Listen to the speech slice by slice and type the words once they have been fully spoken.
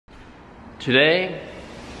Today,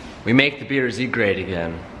 we make the BRZ great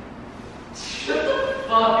again. Shut the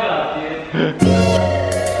fuck up, dude.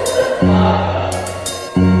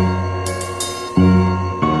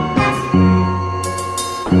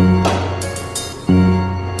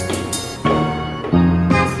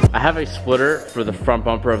 I have a splitter for the front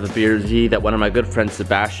bumper of the BRZ that one of my good friends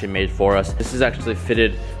Sebastian made for us. This is actually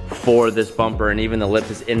fitted for this bumper, and even the lip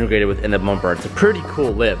is integrated within the bumper. It's a pretty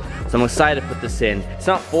cool lip, so I'm excited to put this in. It's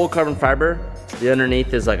not full carbon fiber. The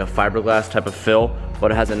underneath is like a fiberglass type of fill,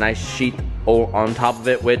 but it has a nice sheath on top of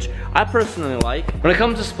it, which I personally like. When it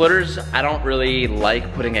comes to splitters, I don't really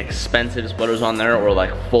like putting expensive splitters on there or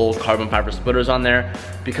like full carbon fiber splitters on there,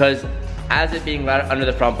 because as it being right under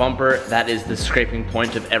the front bumper, that is the scraping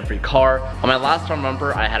point of every car. On my last front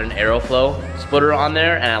bumper, I had an Aeroflow splitter on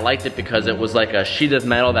there, and I liked it because it was like a sheet of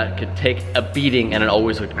metal that could take a beating and it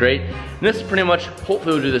always looked great. And this pretty much,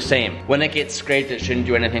 hopefully will do the same. When it gets scraped, it shouldn't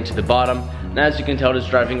do anything to the bottom. And as you can tell, just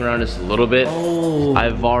driving around just a little bit,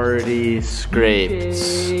 I've already scraped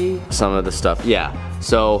some of the stuff, yeah.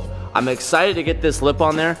 So I'm excited to get this lip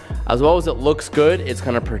on there. As well as it looks good, it's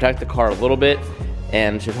gonna protect the car a little bit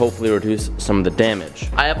and should hopefully reduce some of the damage.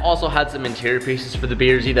 I have also had some interior pieces for the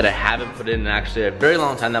BRZ that I haven't put in actually a very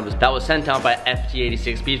long time. That was sent out by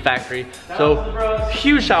FT86 Speed Factory. So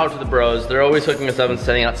huge shout out to the bros. They're always hooking us up and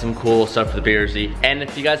sending out some cool stuff for the BRZ. And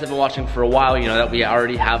if you guys have been watching for a while, you know that we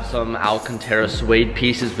already have some Alcantara suede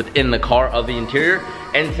pieces within the car of the interior.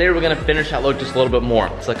 And today we're gonna finish that look just a little bit more.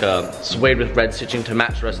 It's like a suede with red stitching to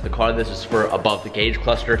match the rest of the car. This is for above the gauge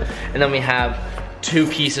cluster. And then we have two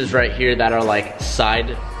pieces right here that are like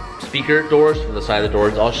side speaker doors for the side of the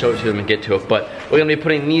doors. I'll show it to them and get to it, but we're gonna be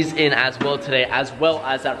putting these in as well today, as well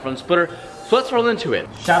as that front splitter. So let's roll into it.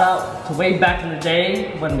 Shout out to way back in the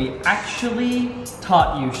day when we actually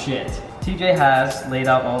taught you shit. TJ has laid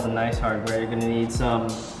out all the nice hardware. You're gonna need some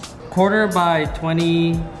 1/4 by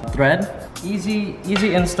 20 thread. Easy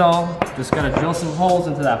install. Just gotta drill some holes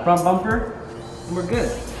into that front bumper and we're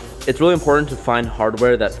good. It's really important to find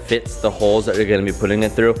hardware that fits the holes that you're gonna be putting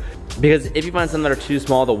it through, because if you find some that are too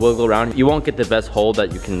small to wiggle around, you won't get the best hole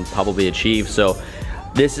that you can probably achieve. So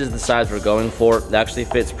this is the size we're going for. It actually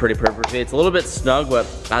fits pretty perfectly. It's a little bit snug, but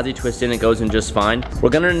as you twist in, it goes in just fine.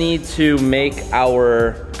 We're gonna need to make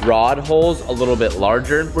our rod holes a little bit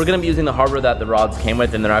larger. We're gonna be using the hardware that the rods came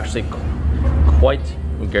with, and they're actually quite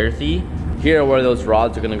girthy. Here are where those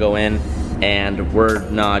rods are gonna go in, and we're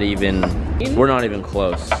not even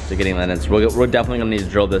close to getting that in. So we're definitely gonna need to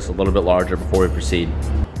drill this a little bit larger before we proceed.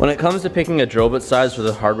 When it comes to picking a drill bit size for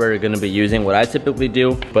the hardware you're gonna be using, what I typically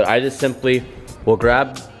do, but I just simply will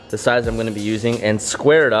grab the size I'm gonna be using and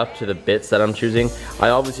square it up to the bits that I'm choosing. I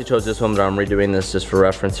obviously chose this one, but I'm redoing this just for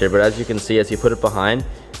reference here. But as you can see, as you put it behind,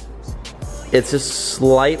 it's just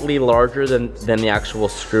slightly larger than the actual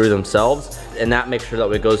screw themselves. And that makes sure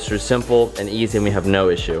that it goes through simple and easy and we have no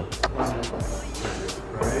issue.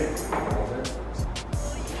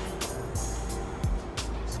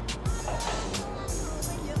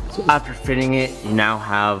 So after fitting it, you now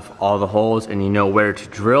have all the holes and you know where to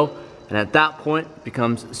drill. And at that point, it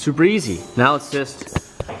becomes super easy. Now it's just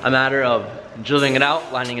a matter of drilling it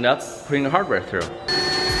out, lining it up, putting the hardware through.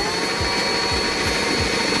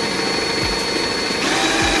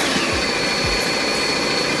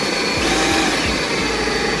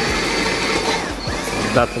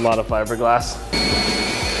 That's a lot of fiberglass.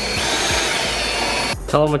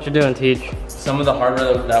 Tell them what you're doing, Teach. Some of the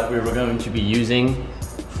hardware that we were going to be using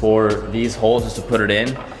for these holes is to put it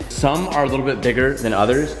in. Some are a little bit bigger than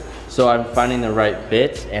others, so I'm finding the right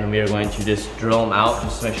bit, and we are going to just drill them out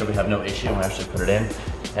just to make sure we have no issue when we actually put it in,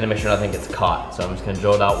 and to make sure nothing gets caught. So I'm just gonna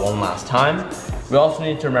drill it out one last time. We also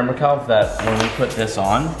need to remember, Calv, that when we put this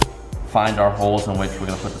on, find our holes in which we're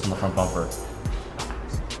gonna put this on the front bumper.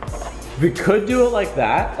 We could do it like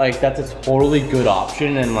that. Like, that's a totally good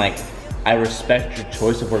option, and like, I respect your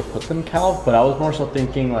choice of where to put them, Calv, but I was more so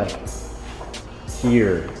thinking like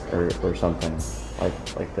here or something,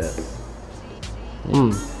 like this.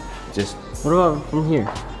 Just, what about from here?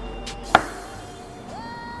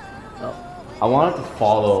 I want it to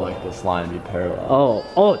follow like this line and be parallel.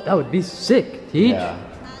 Oh, that would be sick, Teach. Yeah,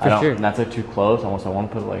 for sure. And that's like too close. I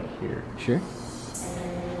want to put it like here. Sure.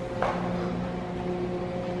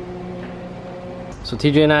 So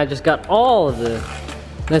TJ and I just got all of the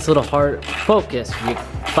nice little hard focus. You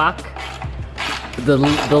fuck the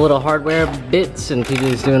little hardware bits, and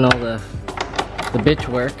TJ's doing all the bitch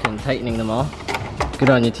work and tightening them all. Good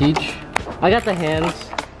on you, Teach. I got the hands.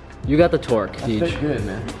 You got the torque, Teach. That's good,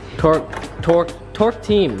 man. Torque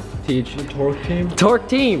team, Teach. The torque team? Torque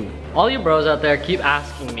team. All you bros out there keep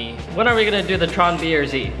asking me, when are we gonna do the Tron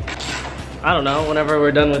BRZ? I don't know, whenever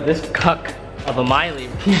we're done with this cuck of a Miley.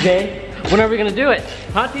 TJ, when are we gonna do it?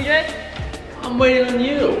 Huh, TJ? I'm waiting on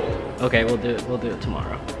you. Okay, we'll do it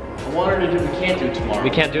tomorrow. I wanted to do, we can't do it tomorrow. We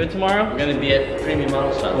can't do it tomorrow? We're gonna be at Premium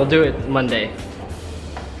Model Style. We'll do it Monday.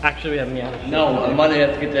 Actually, we have me out. No, on Monday we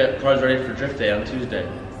have to get the cars ready for drift day on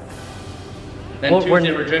Tuesday. Then Well,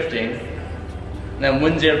 Tuesday we're drifting. And then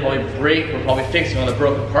Wednesday we'll probably break, we're probably fixing all the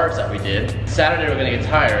broken parts that we did. Saturday we're gonna get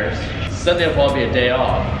tires. Sunday will probably be a day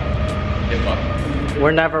off. Get fucked.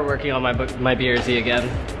 We're never working on my BRZ again.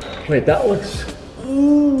 Wait, that looks...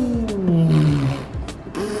 Ooh.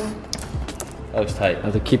 That looks tight. I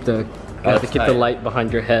have to keep the the light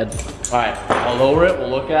behind your head. All right, I'll lower it, we'll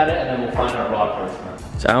look at it, and then we'll find our rod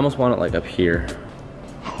first. So I almost want it like up here.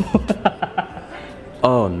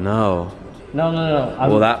 Oh no. No.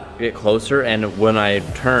 Will that get closer? And when I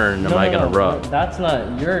turn, am I gonna rub? That's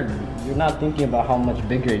not, you're not thinking about how much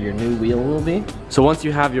bigger your new wheel will be. So once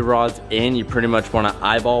you have your rods in, you pretty much wanna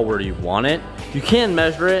eyeball where you want it. You can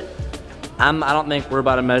measure it. I don't think we're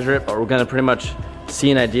about to measure it, but we're gonna pretty much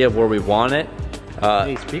see an idea of where we want it.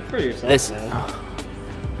 Hey, speak for yourself, man.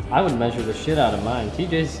 I would measure the shit out of mine.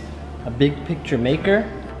 TJ's a big picture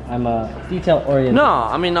maker. I'm a detail oriented. No,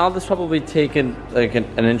 I mean, I'll just probably take an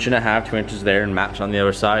inch and a half, 2 inches there and match on the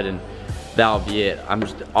other side, and that'll be it.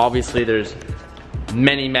 Obviously there's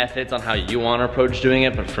many methods on how you want to approach doing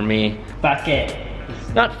it, but for me, fuck it.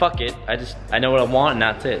 Not fuck it, I know what I want and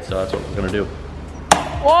that's it, so that's what we're gonna do.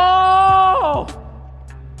 Whoa!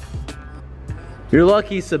 You're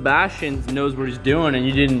lucky Sebastian knows what he's doing and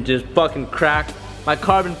you didn't just fucking crack my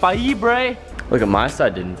carbon fibre. Look at my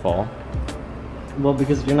side didn't fall. Well,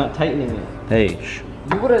 because you're not tightening it. Hey, shh.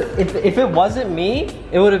 You would've, if it wasn't me,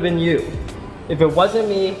 it would have been you. If it wasn't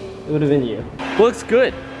me, it would have been you. Looks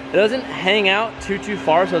good. It doesn't hang out too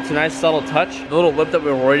far, so it's a nice subtle touch. The little lip that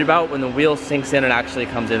we were worried about, when the wheel sinks in, it actually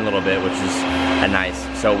comes in a little bit, which is a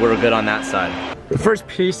nice. So we're good on that side. The first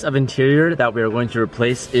piece of interior that we are going to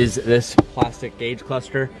replace is this plastic gauge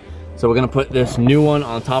cluster. So we're gonna put this new one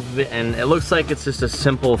on top of it, and it looks like it's just a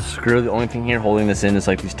simple screw. The only thing here holding this in is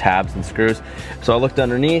like these tabs and screws. So I looked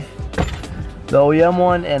underneath the OEM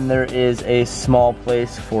one, and there is a small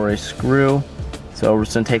place for a screw. So we're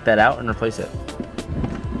just gonna take that out and replace it.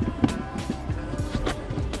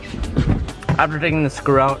 After taking the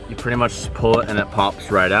screw out, you pretty much just pull it and it pops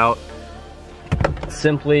right out.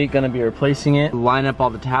 Simply gonna be replacing it. Line up all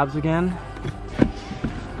the tabs again.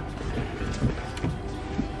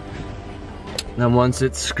 Then once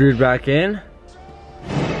it's screwed back in,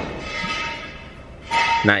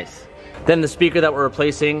 nice. Then the speaker that we're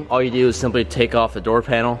replacing, all you do is simply take off the door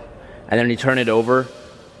panel and then you turn it over,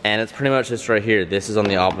 and it's pretty much just right here. This is on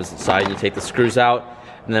the opposite side. You take the screws out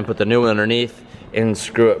and then put the new one underneath and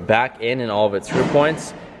screw it back in all of its screw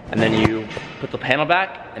points, and then you put the panel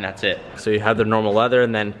back and that's it. So you have the normal leather,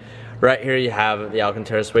 and then right here you have the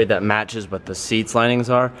alcantara suede that matches what the seats linings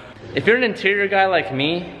are. If you're an interior guy like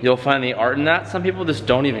me, you'll find the art in that. Some people just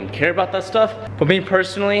don't even care about that stuff. But me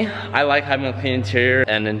personally, I like having a clean interior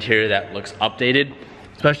and an interior that looks updated.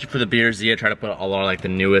 Especially for the BRZ, I try to put a lot of like the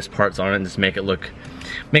newest parts on it and just make it look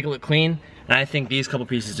clean. And I think these couple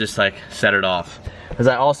pieces just like set it off. Because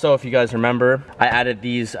I also, if you guys remember, I added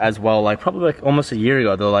these as well, like probably like almost a year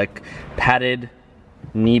ago. They're like padded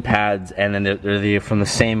knee pads, and then they're from the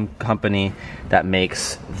same company that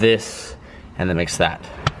makes this and that makes that.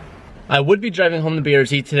 I would be driving home the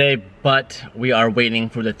BRZ today, but we are waiting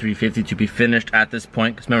for the 350 to be finished at this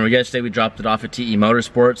point. Because remember, yesterday we dropped it off at TE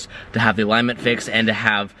Motorsports to have the alignment fixed and to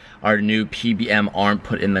have our new PBM arm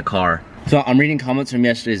put in the car. So I'm reading comments from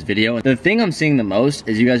yesterday's video, and the thing I'm seeing the most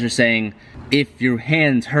is you guys are saying, if your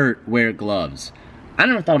hands hurt, wear gloves. I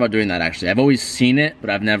never thought about doing that actually. I've always seen it, but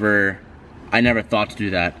I never thought to do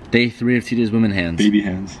that. Day 3 of TJ's women hands. Baby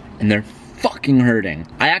hands. And they're fucking hurting.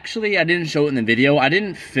 I didn't show it in the video. I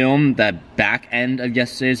didn't film the back end of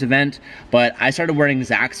yesterday's event, but I started wearing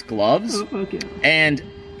Zach's gloves. Oh, okay. And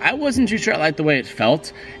I wasn't too sure I liked the way it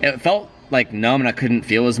felt. It felt like numb and I couldn't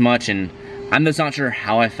feel as much, and I'm just not sure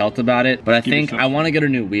how I felt about it, but I think I want to get a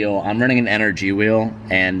new wheel. I'm running an NRG wheel,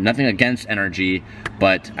 and nothing against NRG,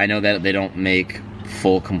 but I know that they don't make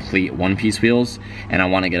full complete one-piece wheels, and I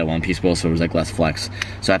want to get a one-piece wheel so there's like less flex.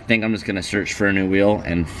 So I think I'm just gonna search for a new wheel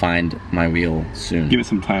and find my wheel soon. Give it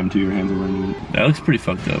some time too, your hands are running. That looks pretty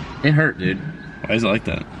fucked up. It hurt, dude. Why is it like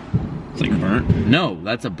that? It's like burnt? No,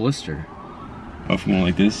 that's a blister. Oh, from one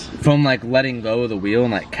like this? From like letting go of the wheel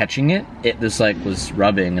and like catching it, it just like was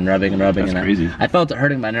rubbing and rubbing and rubbing. That's and crazy. I felt it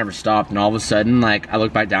hurting, but I never stopped, and all of a sudden, like, I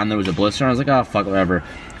looked back down, there was a blister, and I was like, oh, fuck, whatever.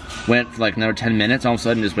 Went for like another 10 minutes, all of a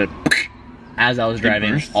sudden just went as I was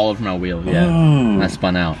driving all over my wheel, yeah. Oh. And I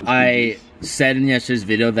spun out. I said in yesterday's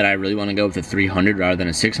video that I really want to go with a 300 rather than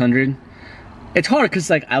a 600. It's hard because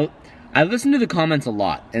like I listen to the comments a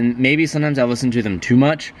lot, and maybe sometimes I listen to them too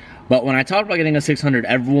much, but when I talked about getting a 600,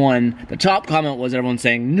 the top comment was everyone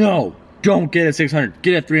saying, no, don't get a 600,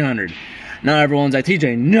 get a 300. Now everyone's like,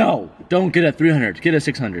 TJ, no, don't get a 300, get a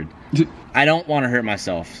 600. I don't want to hurt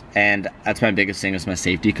myself, and that's my biggest thing, is my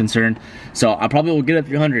safety concern. So I probably will get a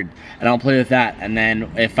 300, and I'll play with that, and then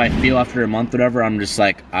if I feel after a month or whatever, I'm just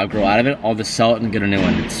like, I'll grow out of it, I'll just sell it and get a new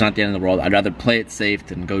one. It's not the end of the world. I'd rather play it safe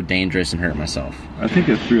than go dangerous and hurt myself. I think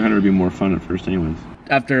a 300 would be more fun at first anyways.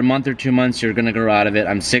 After a month or 2 months, you're gonna grow out of it.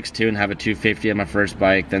 I'm 6'2" and have a 250 on my first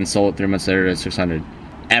bike, then sold it 3 months later at 600.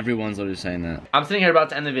 Everyone's literally saying that. I'm sitting here about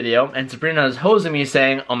to end the video, and Sabrina is hosing me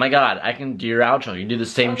saying, oh my god, I can do your outro. You do the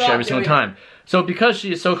same shit every single time. So because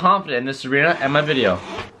she is so confident in this, Sabrina, end my video.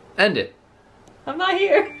 End it. I'm not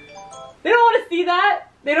here. They don't want to see that.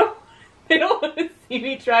 They don't want to see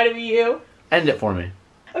me try to be you. End it for me.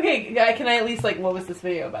 Okay, can I at least, like, what was this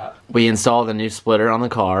video about? We installed a new splitter on the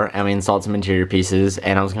car, and we installed some interior pieces,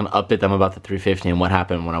 and I was gonna update them about the 350 and what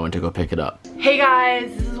happened when I went to go pick it up. Hey guys,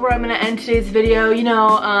 this is where I'm gonna end today's video. You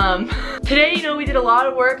know, today, you know, we did a lot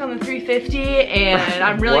of work on the 350, and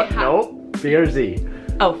I'm really happy. Nope,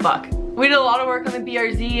 BRZ. Oh, fuck. We did a lot of work on the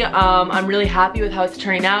BRZ. I'm really happy with how it's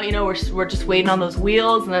turning out. You know, we're just waiting on those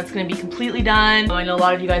wheels, and that's gonna be completely done. I know a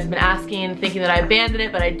lot of you guys have been asking, thinking that I abandoned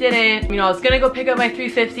it, but I didn't. You know, I was gonna go pick up my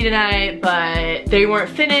 350 tonight, but they weren't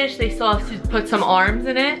finished. They still have to put some arms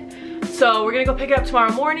in it. So we're gonna go pick it up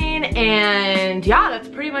tomorrow morning, and yeah, that's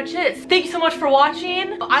pretty much it. Thank you so much for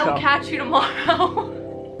watching. I will catch you tomorrow.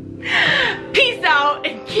 Peace out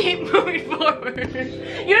and keep moving forward.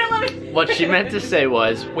 You didn't let me. What she meant to say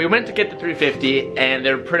was, we went to get the 350 and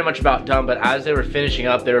they were pretty much about done, but as they were finishing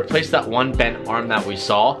up, they replaced that one bent arm that we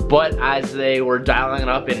saw. But as they were dialing it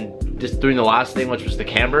up and just doing the last thing, which was the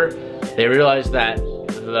camber, they realized that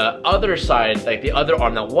the other side, like the other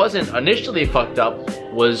arm that wasn't initially fucked up,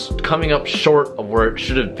 was coming up short of where it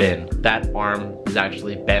should have been. That arm is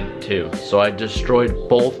actually bent too. So I destroyed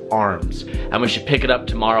both arms. And we should pick it up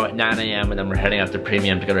tomorrow at 9 AM, and then we're heading out to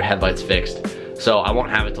Premium to get our headlights fixed. So I won't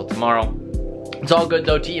have it till tomorrow. It's all good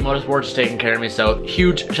though. TE Motorsports is taking care of me, so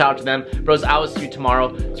huge shout out to them. Bros, I will see you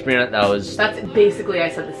tomorrow. Sabrina, that's basically, I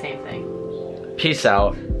said the same thing. Peace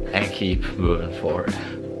out and keep moving forward.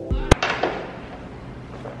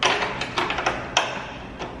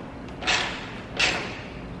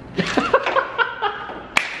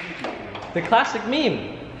 The classic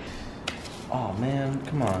meme. Oh man,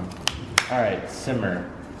 come on. All right, simmer.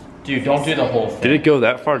 Dude, don't do the whole thing. Did it go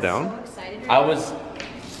that far down? So excited right I was,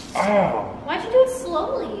 oh. Why'd you do it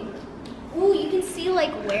slowly? Ooh, you can see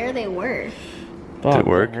like where they were. Did it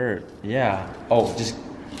work? Hurt. Yeah. Oh, just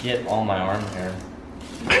get all my arm hair.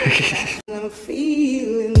 I'm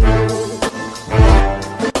feeling